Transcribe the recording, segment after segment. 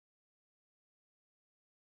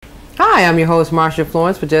Hi, I'm your host, Marsha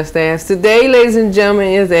Florence for Just Dance. Today, ladies and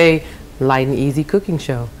gentlemen, is a light and easy cooking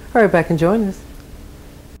show. Hurry back and join us.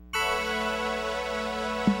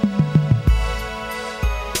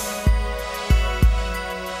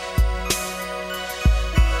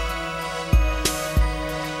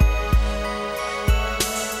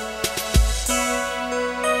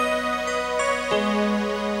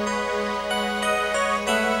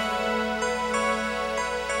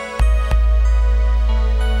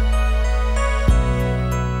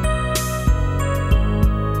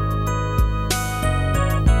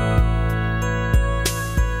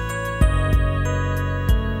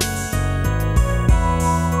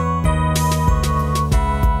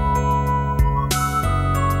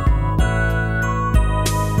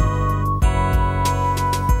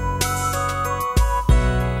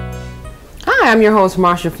 Hi, I'm your host,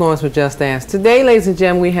 Marsha Florence with Just Dance. Today, ladies and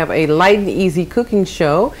gentlemen, we have a light and easy cooking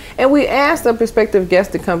show, and we asked a prospective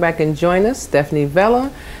guest to come back and join us, Stephanie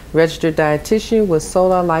Vella, registered dietitian with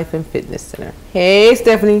Solar Life and Fitness Center. Hey,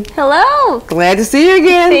 Stephanie. Hello. Glad to see you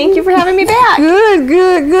again. Thank you for having me back.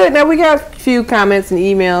 Good. Now, we got a few comments and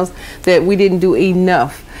emails that we didn't do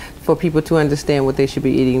enough for people to understand what they should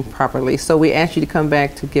be eating properly. So we asked you to come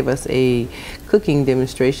back to give us a cooking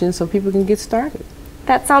demonstration so people can get started.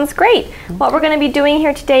 That sounds great. What we're going to be doing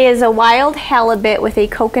here today is a wild halibut with a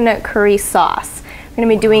coconut curry sauce. We're going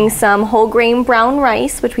to be doing some whole grain brown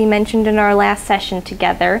rice, which we mentioned in our last session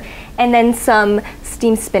together, and then some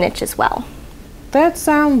steamed spinach as well. That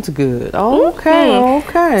sounds good.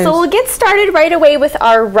 Okay. So we'll get started right away with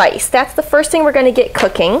our rice. That's the first thing we're going to get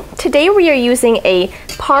cooking. Today we are using a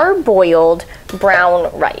parboiled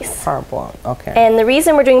brown rice. Parboiled, okay. And the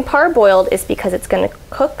reason we're doing parboiled is because it's going to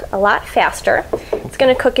cook a lot faster. It's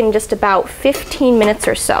going to cook in just about 15 minutes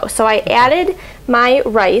or so. So I added my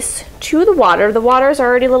rice to the water. The water is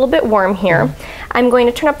already a little bit warm here. I'm going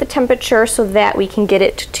to turn up the temperature so that we can get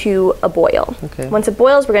it to a boil. Okay. Once it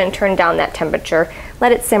boils, we're going to turn down that temperature,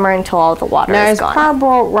 let it simmer until all the water is gone. Now, is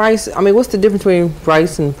parboiled rice, what's the difference between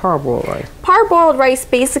rice and parboiled rice? Parboiled rice,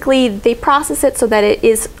 basically, they process it so that it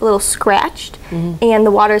is a little scratched and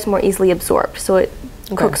the water is more easily absorbed, so it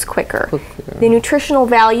cooks quicker. The nutritional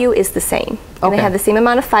value is the same. And they have the same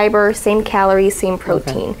amount of fiber, same calories, same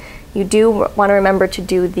protein. You do want to remember to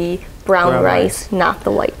do the brown rice, not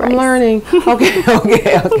the white rice. I'm learning. Okay.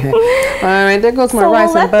 All right, there goes my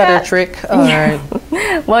rice and butter trick. All right.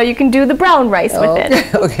 Well, you can do the brown rice with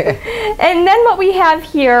it. Okay. And then what we have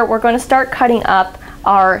here, we're going to start cutting up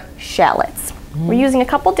our shallots. We're using a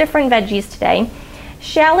couple different veggies today.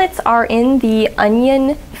 Shallots are in the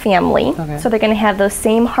onion family, so they're going to have those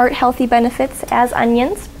same heart-healthy benefits as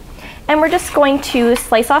onions. And we're just going to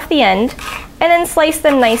slice off the end and then slice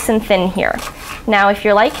them nice and thin here. Now, if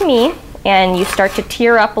you're like me and you start to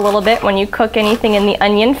tear up a little bit when you cook anything in the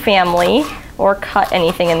onion family or cut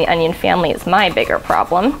anything in the onion family, is my bigger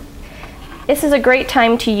problem. This is a great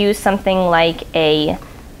time to use something like a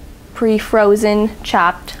pre-frozen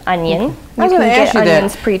chopped onion. You can get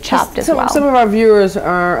onions pre-chopped as well. Some of our viewers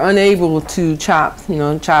are unable to chop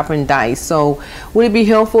and dice. So would it be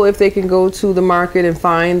helpful if they can go to the market and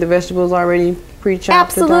find the vegetables already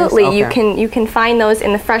pre-chopped? Absolutely. You can find those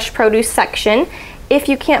in the fresh produce section. If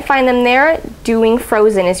you can't find them there, doing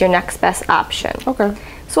frozen is your next best option. Okay.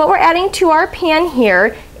 So what we're adding to our pan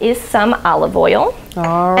here is some olive oil.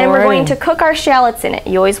 And we're going to cook our shallots in it.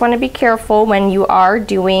 You always want to be careful when you are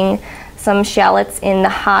doing some shallots in the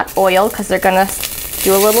hot oil because they're going to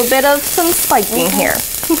do a little bit of some spiking here.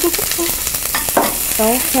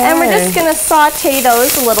 And we're just going to saute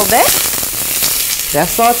those a little bit.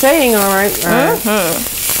 That's sauteing, all right.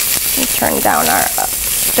 Turn down our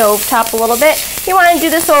stove top a little bit. You want to do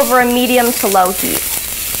this over a medium to low heat.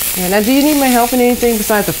 Yeah, now, do you need my help in anything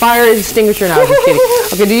besides the fire extinguisher? No, I'm just kidding.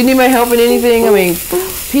 Okay, do you need my help in anything?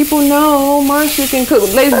 People know Marsha can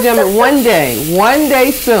cook. Ladies and gentlemen, one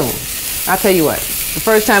day soon, I'll tell you what, the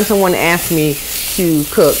first time someone asked me to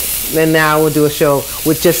cook, then now we'll do a show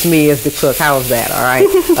with just me as the cook. How's that, all right?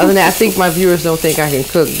 Other than that, I think my viewers don't think I can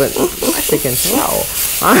cook, but I can throw.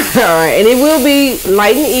 All right, and it will be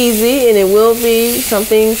light and easy, and it will be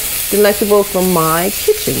something delectable from my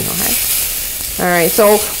kitchen, all right? All right,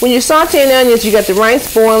 so when you're sauteing onions, you got the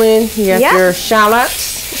rice boiling, you got your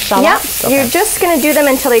shallots. Yep, you're just going to do them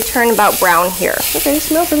until they turn about brown here. Okay, it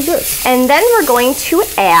smells pretty good. And then we're going to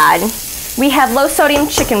add, we have low sodium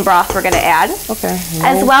chicken broth we're going to add,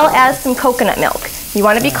 as well as some coconut milk. You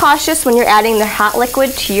want to be cautious when you're adding the hot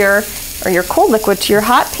liquid to your cold liquid to your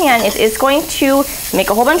hot pan. It is going to make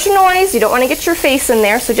a whole bunch of noise. You don't want to get your face in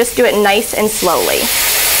there, so just do it nice and slowly.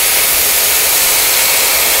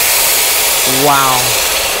 Wow.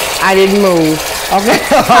 I didn't move. Okay.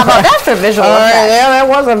 How about that for visual effect? Yeah, that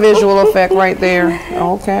was a visual effect right there.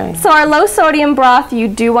 Okay. So our low sodium broth, you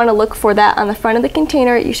do want to look for that on the front of the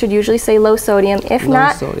container. You should usually say low sodium. If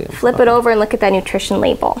not, flip it over and look at that nutrition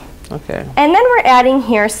label. Okay. And then we're adding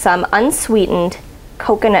here some unsweetened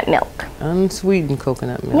coconut milk. Unsweetened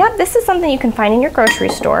coconut milk. Yep, this is something you can find in your grocery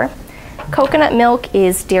store. Coconut milk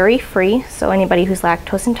is dairy-free, so anybody who's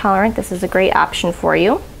lactose intolerant, this is a great option for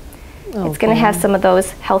you. Okay. It's going to have some of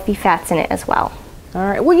those healthy fats in it as well. All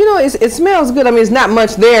right. Well, you know, it smells good. I mean, it's not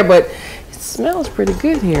much there, but it smells pretty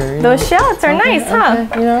good here. Those shallots are nice, huh?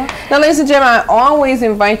 Okay, yeah. Now, ladies and gentlemen, I always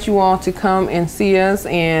invite you all to come and see us,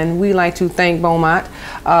 and we like to thank Beaumont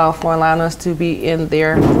for allowing us to be in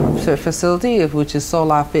their facility, which is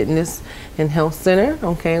Solar Fitness and Health Center,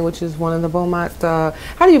 okay, which is one of the Beaumont. How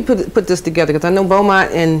do you put this together? Because I know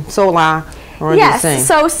Beaumont and Solar are the same. Yes,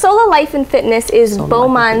 so Solar Life and Fitness is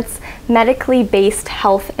Beaumont's medically based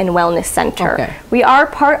health and wellness center. Okay. We are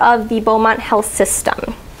part of the Beaumont Health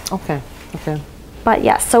System. Okay, okay. But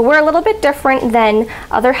yes, so we're a little bit different than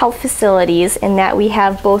other health facilities in that we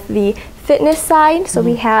have both the fitness side, so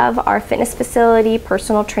we have our fitness facility,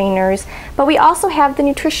 personal trainers, but we also have the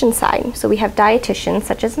nutrition side. So we have dietitians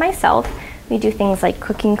such as myself. We do things like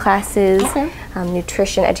cooking classes,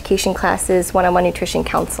 nutrition education classes, one-on-one nutrition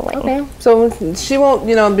counseling. Okay, so she won't,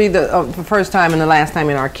 you know, be the first time and the last time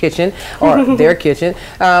in our kitchen or their kitchen.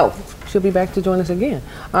 She'll be back to join us again.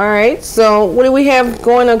 All right, so what do we have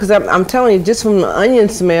going on? Because I'm telling you, just from the onion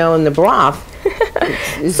smell and the broth.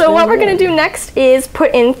 So what we're going to do next is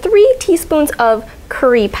put in 3 teaspoons of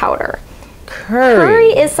curry powder. Curry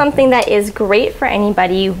is something that is great for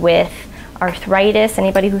anybody with arthritis,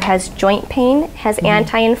 anybody who has joint pain, has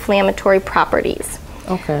anti-inflammatory properties.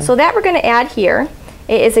 Okay. So that we're going to add here.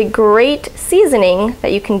 It is a great seasoning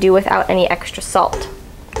that you can do without any extra salt.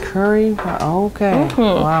 Curry, okay.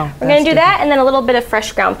 Wow. We're going to do that and then a little bit of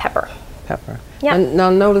fresh ground pepper. Pepper. Yep. And now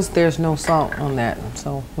notice there's no salt on that,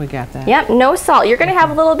 so we got that. Yep, no salt. You're going to have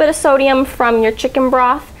a little bit of sodium from your chicken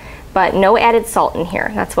broth, but no added salt in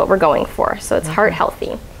here. That's what we're going for, so it's heart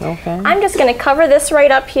healthy. Okay. I'm just going to cover this right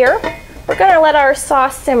up here. We're going to let our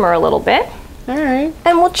sauce simmer a little bit. All right.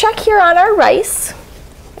 And we'll check here on our rice.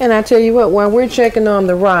 And I tell you what, while we're checking on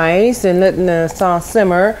the rice and letting the sauce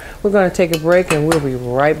simmer, we're going to take a break and we'll be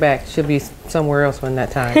right back. She'll be somewhere else when that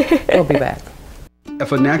time. We'll be back.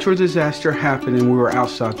 If a natural disaster happened and we were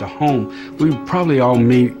outside the home, we'd probably all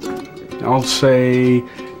meet, I'll say,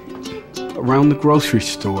 around the grocery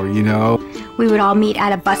store, you know. We would all meet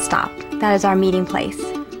at a bus stop. That is our meeting place.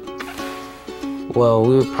 Well,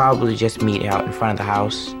 we would probably just meet out in front of the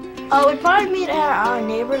house. We'd probably meet at our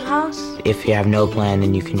neighbor's house. If you have no plan,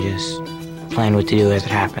 then you can just plan what to do as it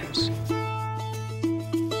happens.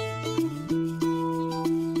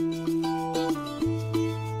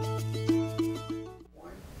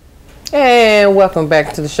 And welcome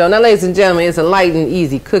back to the show. Now, ladies and gentlemen, it's a light and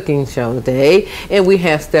easy cooking show today. And we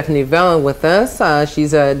have Stephanie Vella with us.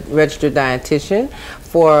 She's a registered dietitian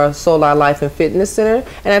for Solar Life and Fitness Center.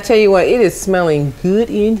 And I tell you what, it is smelling good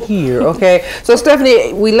in here, okay? So,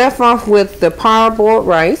 Stephanie, we left off with the parboiled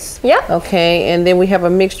rice. Yep. Okay, and then we have a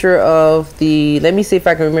mixture of the, let me see if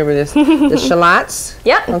I can remember this, the shallots.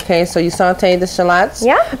 Yep. Okay, so you sauteed the shallots.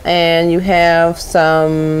 Yep. And you have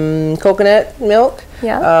some coconut milk.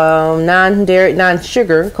 Yeah. Non-dairy,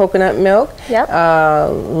 non-sugar coconut milk. Yep.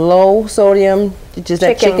 Low sodium, just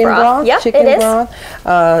that chicken broth. Yep, chicken it is. broth.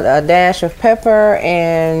 A dash of pepper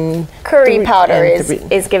and curry powder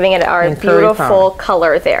is giving it our beautiful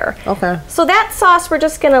color there. Okay. So that sauce we're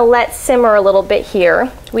just going to let simmer a little bit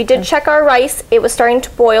here. We did check our rice. It was starting to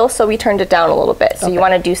boil, so we turned it down a little bit. So you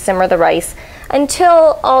want to simmer the rice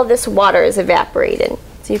until all this water is evaporated.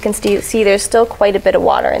 So you can see there's still quite a bit of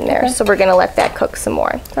water in there. So we're going to let that cook some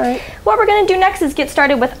more. All right. What we're going to do next is get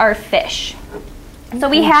started with our fish. So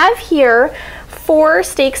we have here 4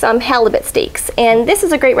 steaks, halibut steaks. And this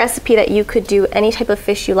is a great recipe that you could do any type of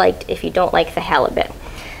fish you liked if you don't like the halibut.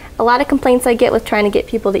 A lot of complaints I get with trying to get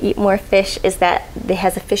people to eat more fish is that it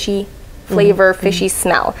has a fishy flavor, fishy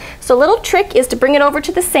smell. So a little trick is to bring it over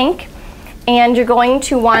to the sink. And you're going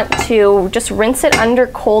to want to just rinse it under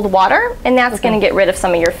cold water, and that's going to get rid of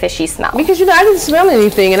some of your fishy smell. Because, you know, I didn't smell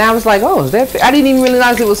anything, and I was like, oh, is that fish? I didn't even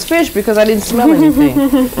realize it was fish because I didn't smell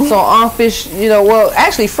anything. So all fish, you know, well,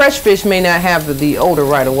 actually fresh fish may not have the odor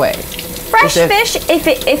right away. Fresh fish, if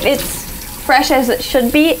it's fresh as it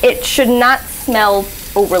should be, it should not smell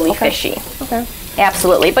overly fishy. Okay.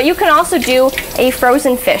 Absolutely, but you can also do a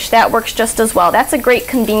frozen fish. That works just as well. That's a great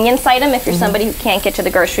convenience item if you're somebody who can't get to the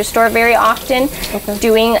grocery store very often.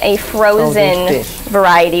 Doing a frozen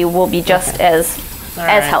variety will be just as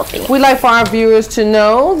as healthy. We'd like for our viewers to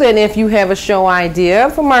know that if you have a show idea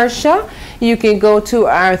for Marcia, you can go to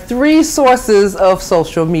our 3 sources of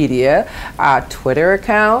social media: our Twitter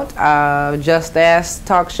account,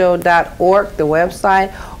 justasktalkshow.org, the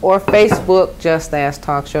website, or Facebook, Just Ask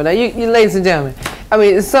Talk Show. Now, you ladies and gentlemen, I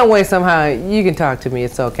mean, in some way, somehow, you can talk to me.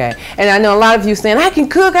 It's okay. And I know a lot of you saying, I can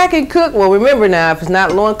cook. Well, remember now, if it's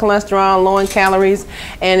not low in cholesterol, low in calories,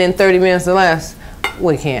 and in 30 minutes or less,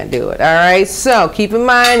 we can't do it. All right? So keep in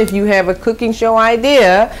mind, if you have a cooking show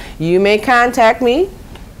idea, you may contact me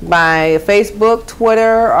by Facebook,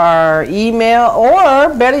 Twitter, or email, or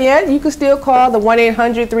better yet, you can still call the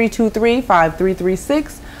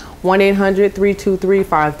 1-800-323-5336,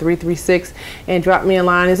 1-800-323-5336, and drop me a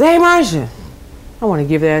line and say, hey, Marcia, I want to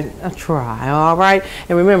give that a try, all right?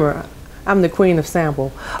 And remember, I'm the queen of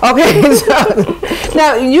sample. Okay, so,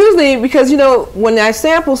 now usually, because you know, when I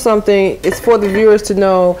sample something, it's for the viewers to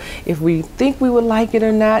know if we think we would like it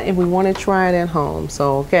or not, and we want to try it at home.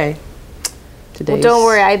 So, okay. Well, don't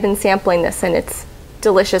worry, I've been sampling this, and it's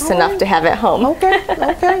delicious enough to have at home. Okay,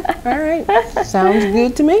 okay, all right. Sounds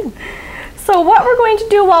good to me. So what we're going to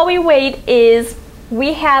do while we wait is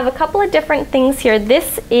we have a couple of different things here.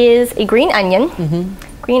 This is a green onion.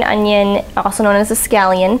 Green onion, also known as a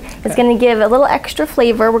scallion, is going to give a little extra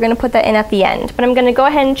flavor. We're going to put that in at the end. But I'm going to go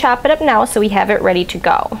ahead and chop it up now so we have it ready to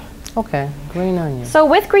go. Okay, green onion. So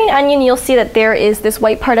with green onion, you'll see that there is this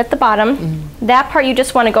white part at the bottom. That part you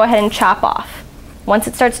just want to go ahead and chop off. Once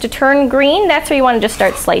it starts to turn green, that's where you want to just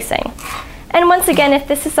start slicing. And once again, if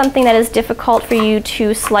this is something that is difficult for you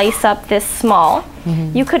to slice up this small,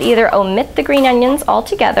 you could either omit the green onions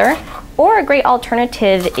altogether, or a great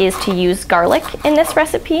alternative is to use garlic in this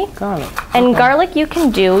recipe. Garlic. And garlic you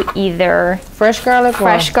can do either fresh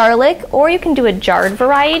garlic, or you can do a jarred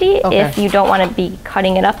variety if you don't want to be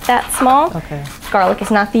cutting it up that small. Okay. Garlic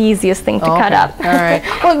is not the easiest thing to cut up. All right.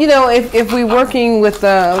 Well, you know, if we're working with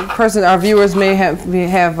a person, our viewers may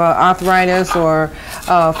have arthritis or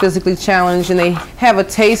physically challenged, and they have a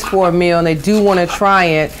taste for a meal and they do want to try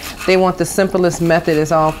it, they want the simplest method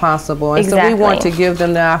as all possible. And so we want to give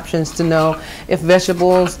them the options to know if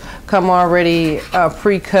vegetables come already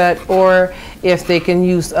pre-cut, or if they can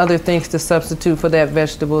use other things to substitute for that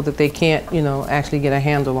vegetable that they can't, you know, actually get a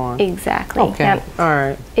handle on. Exactly. Okay. Yep. All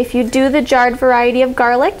right. If you do the jarred variety of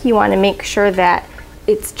garlic, you want to make sure that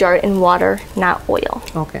it's jarred in water, not oil.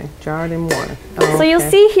 Okay, jarred in water. Oh, so you'll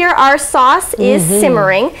see here our sauce is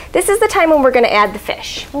simmering. This is the time when we're going to add the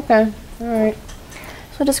fish. Okay, all right.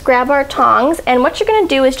 So just grab our tongs, and what you're going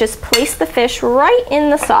to do is just place the fish right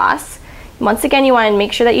in the sauce. Once again, you want to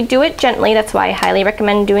make sure that you do it gently. That's why I highly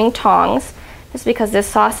recommend doing tongs. Just because this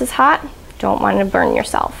sauce is hot, don't want to burn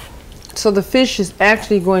yourself. So the fish is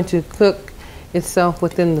actually going to cook itself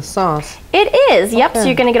within the sauce? It is, yep. So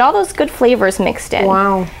you're going to get all those good flavors mixed in.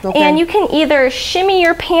 Wow. Okay. And you can either shimmy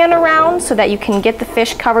your pan around so that you can get the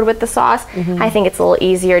fish covered with the sauce. I think it's a little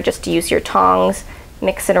easier just to use your tongs,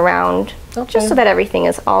 mix it around, just so that everything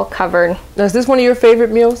is all covered. Now, is this one of your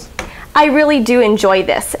favorite meals? I really do enjoy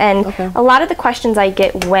this, and a lot of the questions I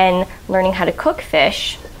get when learning how to cook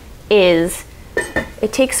fish is,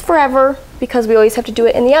 it takes forever because we always have to do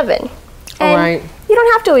it in the oven. And you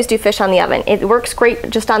don't have to always do fish on the oven. It works great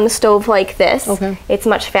just on the stove like this. It's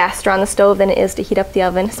much faster on the stove than it is to heat up the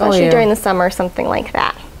oven, especially during the summer, something like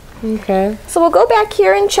that. Okay. So we'll go back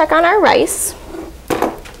here and check on our rice.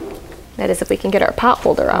 That is, if we can get our pot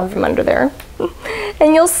holder out from under there.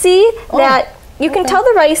 And you'll see that you can tell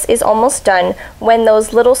the rice is almost done when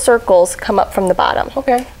those little circles come up from the bottom.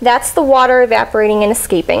 That's the water evaporating and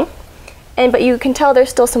escaping. But you can tell there's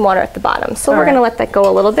still some water at the bottom. So we're going to let that go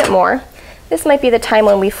a little bit more. This might be the time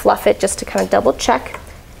when we fluff it just to kind of double check.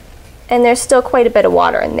 And there's still quite a bit of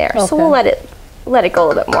water in there. So we'll let it go a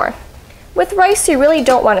little bit more. With rice, you really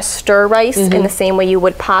don't want to stir rice in the same way you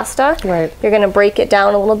would pasta. You're going to break it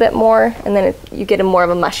down a little bit more, and then you get more of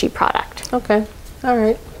a mushy product. Okay. All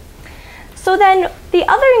right. So then the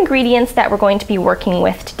other ingredients that we're going to be working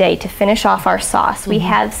with today to finish off our sauce, we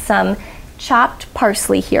have some chopped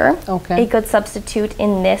parsley here. A good substitute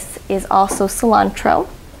in this is also cilantro.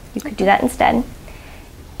 You could do that instead.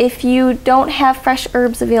 If you don't have fresh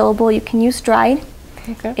herbs available, you can use dried.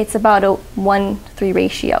 It's about a 1:3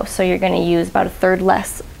 ratio, so you're going to use about a third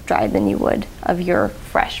less dried than you would of your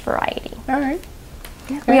fresh variety.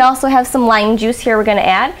 We also have some lime juice here we're going to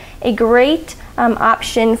add. A great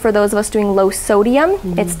option for those of us doing low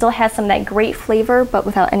sodium. It still has some of that great flavor, but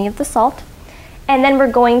without any of the salt. And then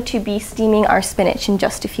we're going to be steaming our spinach in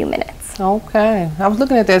just a few minutes. Okay. I was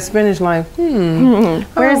looking at that spinach like, Where's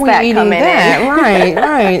are we that eating coming that? in? Right,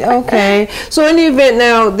 right, okay. So in the event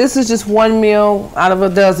now, this is just one meal out of a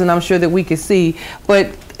dozen, I'm sure, that we could see,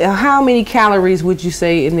 but how many calories would you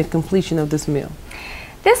say in the completion of this meal?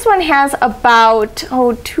 This one has about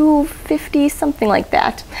 250, something like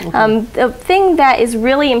that. Okay. The thing that is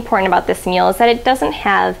really important about this meal is that it doesn't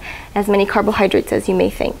have as many carbohydrates as you may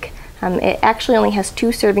think. It actually only has 2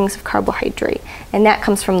 servings of carbohydrate, and that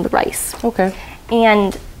comes from the rice. Okay.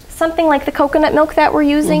 And something like the coconut milk that we're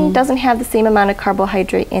using doesn't have the same amount of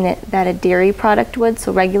carbohydrate in it that a dairy product would,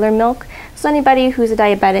 so regular milk. So anybody who's a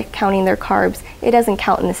diabetic counting their carbs, it doesn't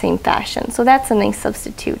count in the same fashion. So that's a nice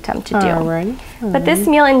substitute to do. Alrighty. But this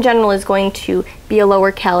meal in general is going to be a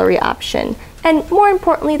lower calorie option. And more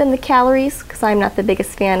importantly than the calories, because I'm not the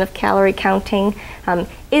biggest fan of calorie counting,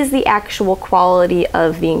 is the actual quality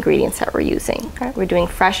of the ingredients that we're using. Okay. We're doing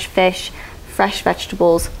fresh fish, fresh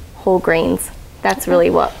vegetables, whole grains. That's really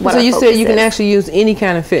what So you said you can actually use any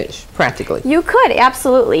kind of fish, practically. You could,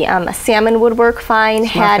 absolutely. A salmon would work fine,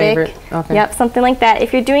 haddock. Okay. Yep, something like that.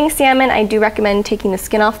 If you're doing salmon, I do recommend taking the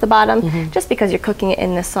skin off the bottom, just because you're cooking it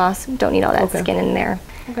in the sauce. Don't need all that skin in there.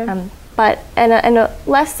 Okay. But a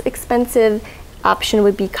less expensive option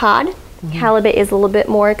would be cod. Halibut is a little bit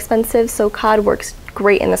more expensive, so cod works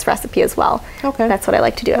great in this recipe as well. Okay. That's what I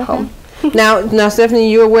like to do at home. Now,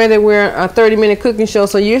 Stephanie, you're aware that we're a 30-minute cooking show,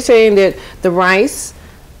 so you're saying that the rice,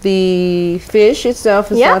 the fish itself,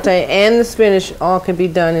 the saute, and the spinach all can be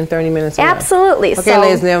done in 30 minutes. Absolutely. Okay,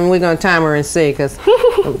 ladies and gentlemen, we're going to time her and see, because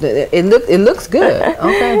it looks good.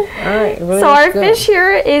 Okay, all right. Really so our fish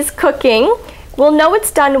here is cooking. We'll know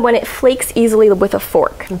it's done when it flakes easily with a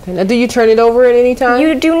fork. Okay. Now, do you turn it over at any time?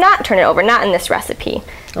 You do not turn it over, not in this recipe.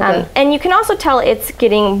 Okay. And you can also tell it's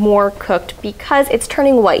getting more cooked because it's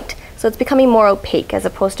turning white. So it's becoming more opaque as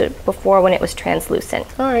opposed to before when it was translucent.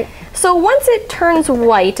 All right. So once it turns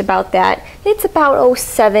white about that, it's about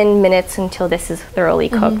 7 minutes until this is thoroughly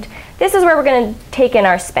cooked. This is where we're going to take in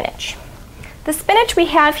our spinach. The spinach we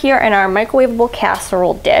have here in our microwavable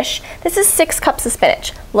casserole dish, this is 6 cups of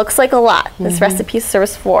spinach. Looks like a lot. This recipe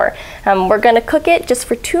serves 4. We're going to cook it just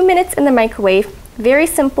for 2 minutes in the microwave. Very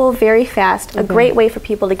simple, very fast. A great way for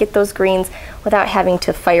people to get those greens without having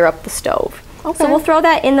to fire up the stove. Okay. So we'll throw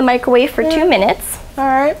that in the microwave for 2 minutes. All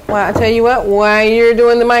right. Well, I tell you what, while you're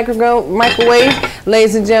doing the microwave,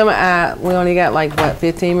 ladies and gentlemen, we only got like,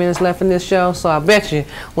 15 minutes left in this show. So I bet you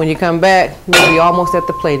when you come back, we'll be almost at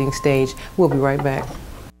the plating stage. We'll be right back.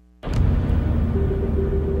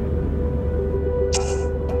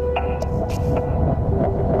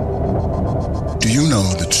 Do you know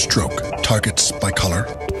that stroke targets by color?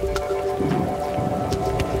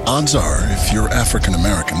 Odds are, if you're African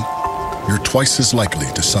American, you're twice as likely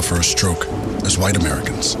to suffer a stroke as white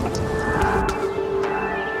Americans.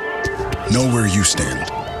 Know where you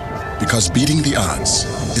stand, because beating the odds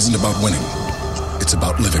isn't about winning, it's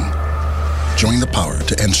about living. Join the power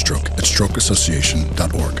to end stroke at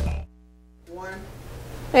strokeassociation.org.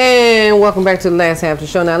 And welcome back to the last half of the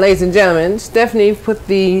show. Now, ladies and gentlemen, Stephanie put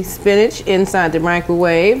the spinach inside the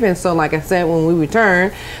microwave, and so like I said, when we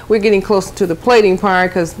return, we're getting closer to the plating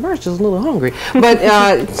part because Marcia's a little hungry.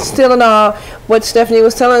 But still in all, what Stephanie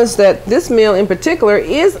was telling us that this meal in particular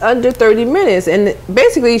is under 30 minutes. And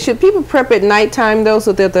basically, should people prep at nighttime though,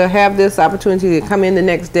 so that they'll have this opportunity to come in the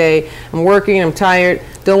next day? I'm working, I'm tired,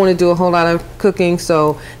 don't want to do a whole lot of cooking,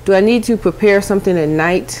 so do I need to prepare something at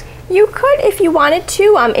night? You could if you wanted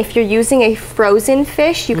to. If you're using a frozen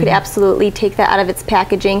fish, you could absolutely take that out of its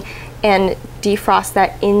packaging and defrost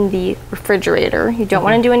that in the refrigerator. You don't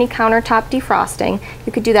want to do any countertop defrosting.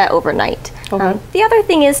 You could do that overnight. The other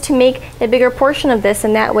thing is to make a bigger portion of this,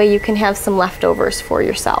 and that way you can have some leftovers for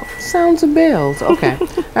yourself. Sounds a build. Okay.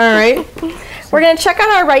 All right. We're going to check on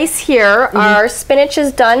our rice here. Our spinach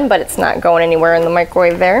is done, but it's not going anywhere in the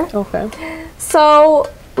microwave there. Okay. So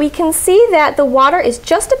we can see that the water is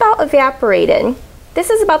just about evaporated. This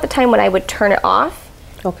is about the time when I would turn it off.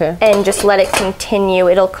 Okay. And just let it continue.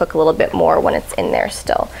 It'll cook a little bit more when it's in there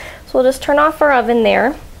still. So we'll just turn off our oven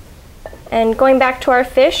there. And going back to our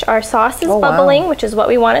fish, our sauce is bubbling, which is what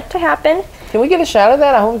we want it to happen. Can we get a shot of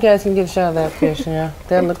that? I hope you guys can get a shot of that fish. Yeah,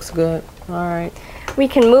 that looks good. All right. We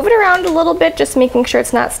can move it around a little bit, just making sure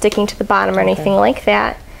it's not sticking to the bottom or anything like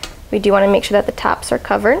that. We do want to make sure that the tops are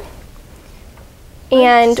covered.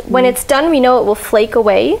 And when it's done, we know it will flake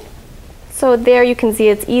away. So there you can see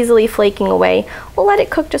it's easily flaking away. We'll let it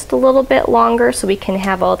cook just a little bit longer so we can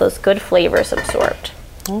have all those good flavors absorbed.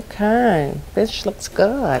 Okay, fish looks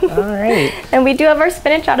good. All right. And we do have our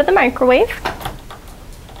spinach out of the microwave.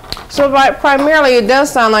 So primarily it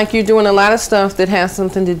does sound like you're doing a lot of stuff that has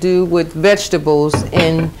something to do with vegetables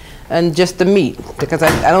and just the meat, because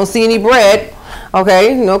I don't see any bread,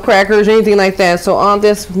 okay, no crackers or anything like that. So all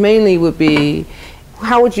this mainly would be,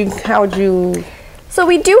 how would you So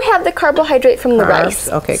we do have the carbohydrate from the rice.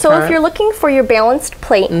 Okay, so if you're looking for your balanced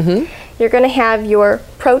plate, you're going to have your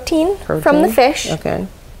protein from the fish,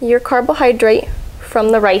 your carbohydrate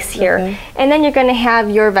from the rice here, and then you're going to have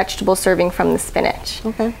your vegetable serving from the spinach.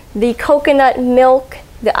 The coconut milk,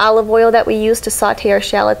 the olive oil that we use to saute our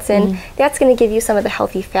shallots in, that's going to give you some of the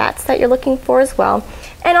healthy fats that you're looking for as well.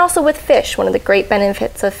 And also with fish, one of the great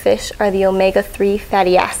benefits of fish are the omega-3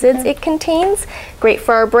 fatty acids it contains. Great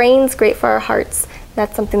for our brains, great for our hearts.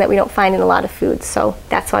 That's something that we don't find in a lot of foods, so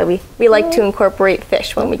that's why we like to incorporate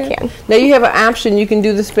fish when we can. Now you have an option. You can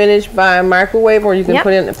do the spinach by microwave, or you can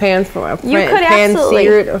put it in a pan for a pan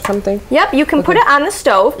sear it or something. Yep, you can put it on the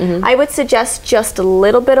stove. I would suggest just a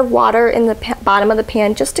little bit of water in the bottom of the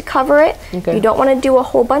pan just to cover it. You don't want to do a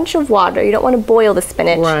whole bunch of water. You don't want to boil the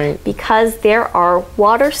spinach because there are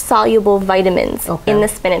water-soluble vitamins in the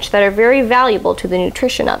spinach that are very valuable to the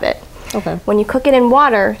nutrition of it. When you cook it in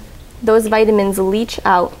water, those vitamins leach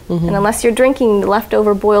out, and unless you're drinking the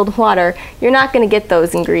leftover boiled water, you're not going to get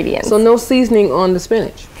those ingredients. So no seasoning on the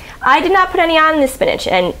spinach? I did not put any on the spinach,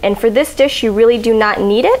 and for this dish you really do not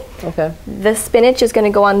need it. The spinach is going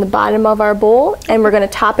to go on the bottom of our bowl, and we're going to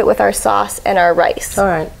top it with our sauce and our rice. All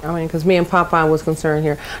right. I mean, because me and Popeye was concerned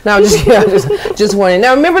here. Now, just wondering.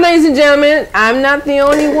 Now, remember, ladies and gentlemen, I'm not the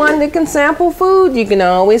only one that can sample food. You can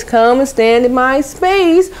always come and stand in my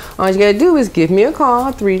space. All you got to do is give me a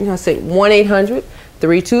call.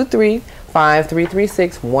 1-800-323-5336.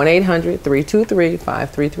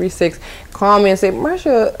 1-800-323-5336. Call me and say,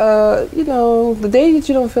 Marsha, you know, the day that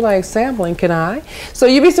you don't feel like sampling, can I? So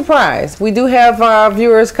you'd be surprised. We do have our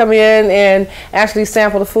viewers come in and actually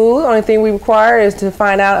sample the food. The only thing we require is to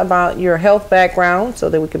find out about your health background so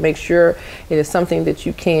that we can make sure it is something that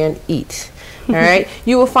you can eat. All right.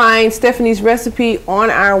 You will find Stephanie's recipe on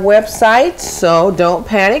our website, so don't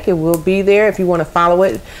panic. It will be there if you want to follow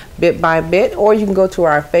it bit by bit, or you can go to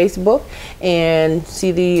our Facebook and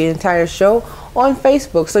see the entire show on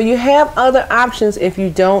Facebook. So you have other options if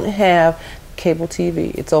you don't have cable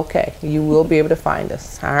TV. It's okay. You will be able to find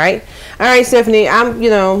us. All right. All right, Stephanie. I'm, you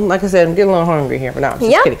know, like I said, I'm getting a little hungry here, but no, I'm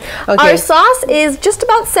just kidding. Our sauce is just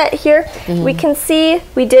about set here. We can see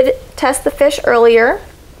we did test the fish earlier,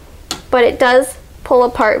 but it does pull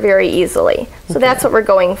apart very easily. So that's what we're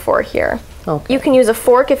going for here. You can use a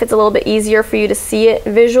fork if it's a little bit easier for you to see it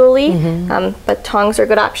visually, but tongs are a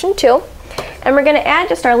good option too. And we're going to add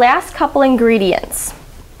just our last couple ingredients.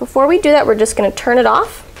 Before we do that, we're just going to turn it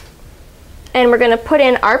off, and we're going to put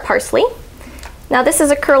in our parsley. Now this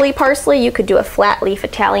is a curly parsley. You could do a flat leaf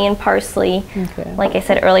Italian parsley. Like I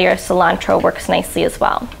said earlier, cilantro works nicely as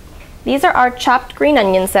well. These are our chopped green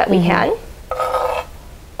onions that we had.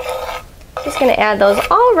 Just going to add those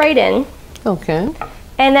all right in.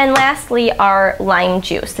 And then lastly, our lime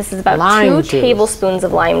juice. This is about 2 tablespoons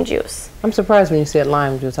of lime juice. I'm surprised when you said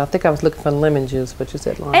lime juice. I think I was looking for lemon juice, but you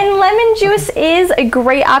said lime. And lemon juice is a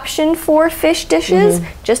great option for fish dishes.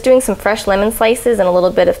 Just doing some fresh lemon slices and a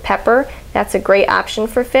little bit of pepper, that's a great option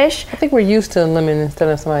for fish. I think we're used to lemon instead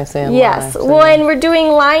of somebody saying lime. Yes, well, and we're doing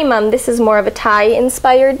lime. This is more of a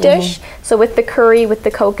Thai-inspired dish. So with the curry, with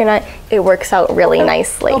the coconut, it works out really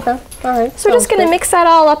nicely. All right. So we're just going to mix that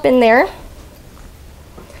all up in there.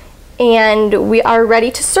 And we are ready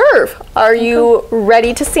to serve. Are you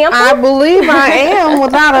ready to sample? I believe I am,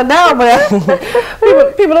 without a doubt.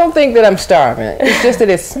 But people don't think that I'm starving. It's just that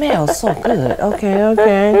it smells so good.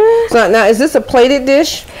 Okay. So now, is this a plated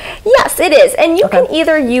dish? Yes, it is. And you can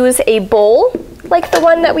either use a bowl, like the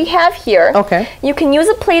one that we have here. You can use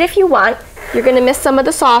a plate if you want. You're going to miss some of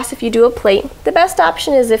the sauce if you do a plate. The best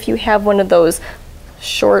option is if you have one of those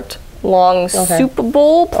short, long soup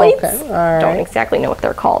bowl plates. Don't exactly know what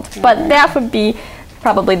they're called, but that would be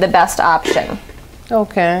probably the best option.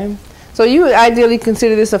 So you would ideally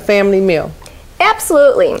consider this a family meal?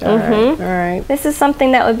 Absolutely. All right. This is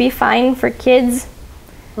something that would be fine for kids.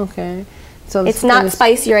 So it's not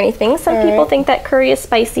spicy or anything. Some people think that curry is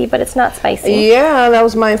spicy, but it's not spicy. Yeah, that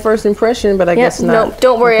was my first impression, but I guess not. No,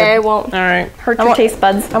 don't worry, I won't hurt your taste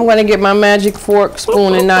buds. I'm going to get my magic fork,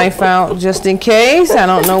 spoon, and knife out just in case. I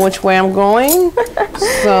don't know which way I'm going.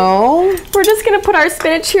 So we're just going to put our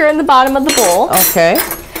spinach here in the bottom of the bowl.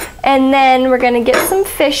 And then we're going to get some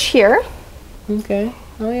fish here. Oh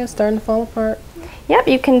yeah, it's starting to fall apart. Yep,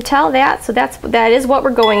 you can tell that. So that is what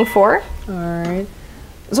we're going for. All right.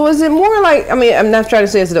 So is it more like, I mean, I'm not trying to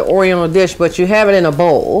say it's an Oriental dish, but you have it in a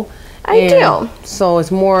bowl. I do. So it's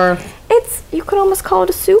more... you could almost call it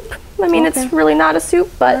a soup. I mean, it's really not a soup,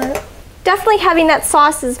 but definitely having that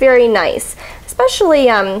sauce is very nice. Especially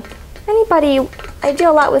anybody, I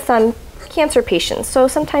deal a lot with cancer patients, so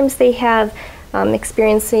sometimes they have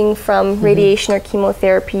experiencing from radiation or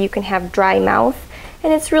chemotherapy, you can have dry mouth,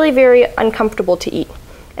 and it's really very uncomfortable to eat.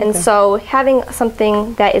 And so having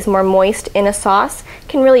something that is more moist in a sauce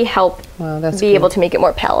can really help be able to make it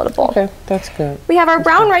more palatable. Okay, that's good. We have our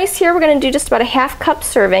brown rice here. We're going to do just about a half cup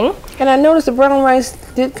serving. And I noticed the brown rice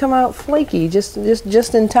did come out flaky just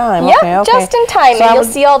in time. Yep, okay. just in time. So and you'll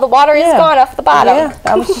see all the water is gone off the bottom. Yeah,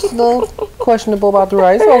 I was just a little questionable about the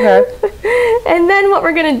rice. Okay. And then what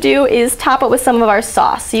we're going to do is top it with some of our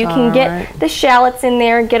sauce. So you can get the shallots in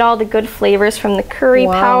there, get all the good flavors from the curry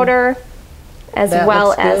powder, as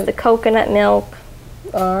well as the coconut milk.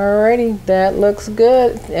 Alrighty, that looks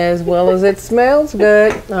good, as well as it smells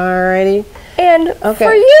good. Alrighty. And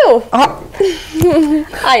for you.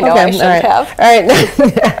 I know I should have.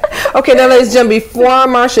 Alright. Okay, now ladies and gentlemen, before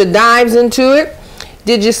Marcia dives into it,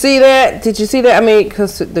 did you see that? Did you see that? I mean,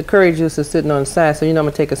 because the curry juice is sitting on the side, so you know I'm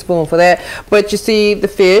going to take a spoon for that. But you see the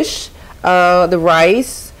fish, the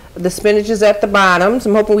rice, the spinach is at the bottom, so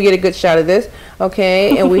I'm hoping we get a good shot of this.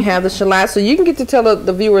 Okay, and we have the shallots. So you can get to tell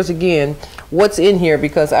the viewers again what's in here,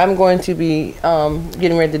 because I'm going to be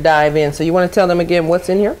getting ready to dive in. So you want to tell them again what's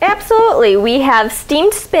in here? Absolutely. We have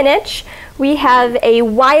steamed spinach. We have a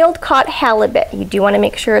wild-caught halibut. You do want to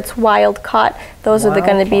make sure it's wild-caught. Those are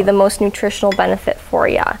going to be the most nutritional benefit for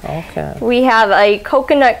you. Okay. We have a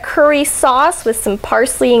coconut curry sauce with some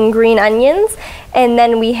parsley and green onions. And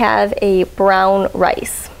then we have a brown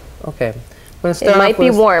rice. Okay. It might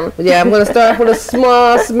be warm. Yeah, I'm going to start with a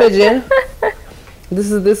small smidgen.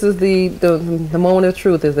 This is the moment of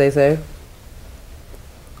truth, as they say.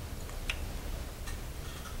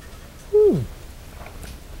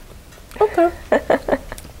 Okay.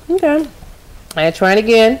 Okay. I try it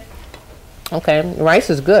again. Okay. The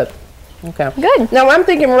rice is good. Okay. Good. Now I'm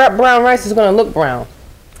thinking brown rice is going to look brown.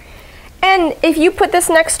 And if you put this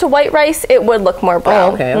next to white rice, it would look more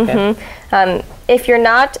brown. Oh, okay. Okay. If you're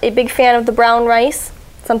not a big fan of the brown rice,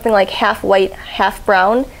 something like half white, half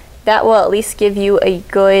brown, that will at least give you a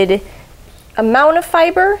good amount of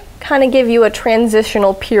fiber, kind of give you a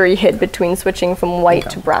transitional period between switching from white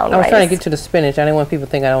to brown rice. I was trying to get to the spinach. I didn't want people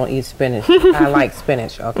to think I don't eat spinach. I like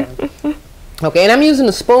spinach. Okay. Okay, and I'm using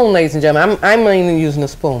a spoon, ladies and gentlemen. I'm mainly using a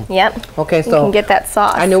spoon. Yep. Okay, so you can get that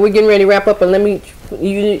sauce. I know we're getting ready to wrap up, but let me,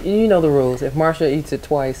 you know the rules. If Marcia eats it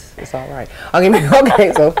twice, it's all right.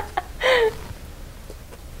 Okay, so.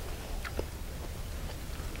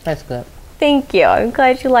 That's good. Thank you. I'm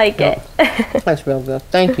glad you like it. That's real good.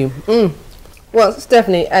 Thank you. Well,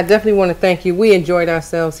 Stephanie, I definitely want to thank you. We enjoyed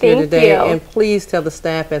ourselves here today. And please tell the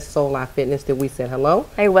staff at Soul Life Fitness that we said hello.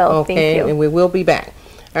 I will. Okay, thank you. And we will be back.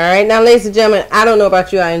 All right. Now, ladies and gentlemen, I don't know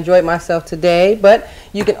about you. I enjoyed myself today, but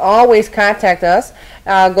you can always contact us.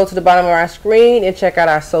 Go to the bottom of our screen and check out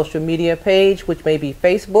our social media page, which may be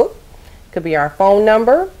Facebook. Could be our phone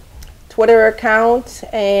number, Twitter account,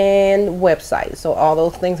 and website. So all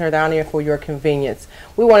those things are down there for your convenience.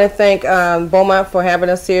 We want to thank Beaumont for having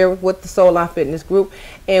us here with the Soul Life Fitness Group,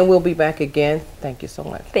 and we'll be back again. Thank you so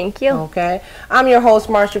much. Thank you. Okay. I'm your host,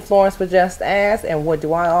 Marcia Florence, for Just Ask, and what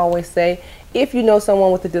do I always say? If you know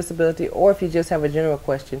someone with a disability, or if you just have a general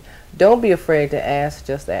question, don't be afraid to ask.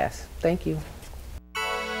 Just ask. Thank you.